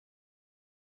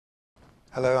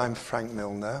Hello, I'm Frank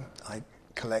Milner. I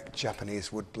collect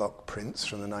Japanese woodblock prints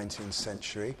from the 19th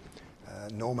century.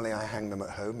 Normally I hang them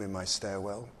at home in my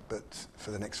stairwell, but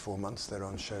for the next 4 months they're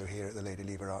on show here at the Lady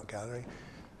Lever Art Gallery.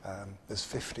 There's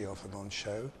 50 of them on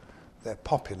show. They're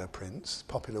popular prints,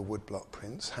 popular woodblock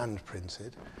prints,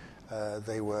 hand-printed.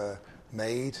 They were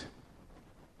made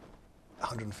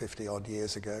 150 odd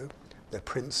years ago. They're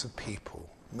prints of people,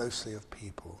 mostly of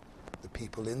people. The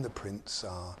people in the prints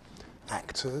are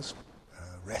actors,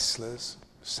 wrestlers,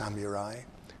 samurai,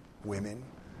 women.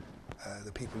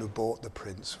 The people who bought the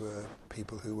prints were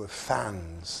people who were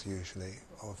fans, usually,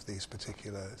 of these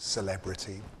particular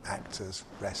celebrity actors,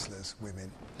 wrestlers,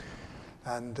 women.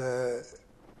 And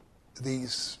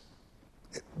these,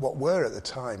 what were at the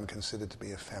time considered to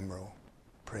be ephemeral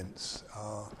prints,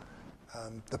 are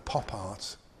the pop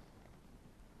art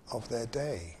of their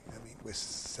day. I mean, we're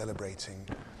celebrating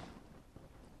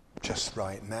just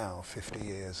right now 50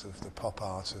 years of the pop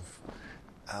art of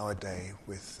our day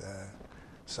with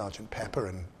Sgt. Pepper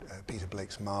and Peter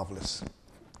Blake's marvellous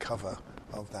cover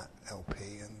of that LP.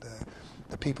 And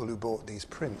the people who bought these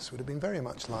prints would have been very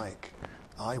much like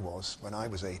I was when I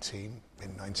was 18 in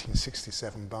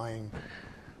 1967 buying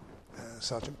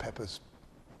Sgt. Pepper's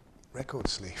record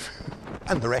sleeve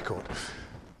and the record.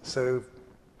 So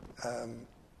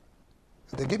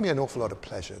they give me an awful lot of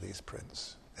pleasure, these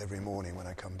prints, every morning when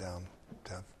I come down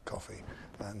to have coffee.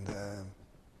 And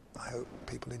I hope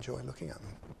people enjoy looking at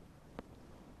them.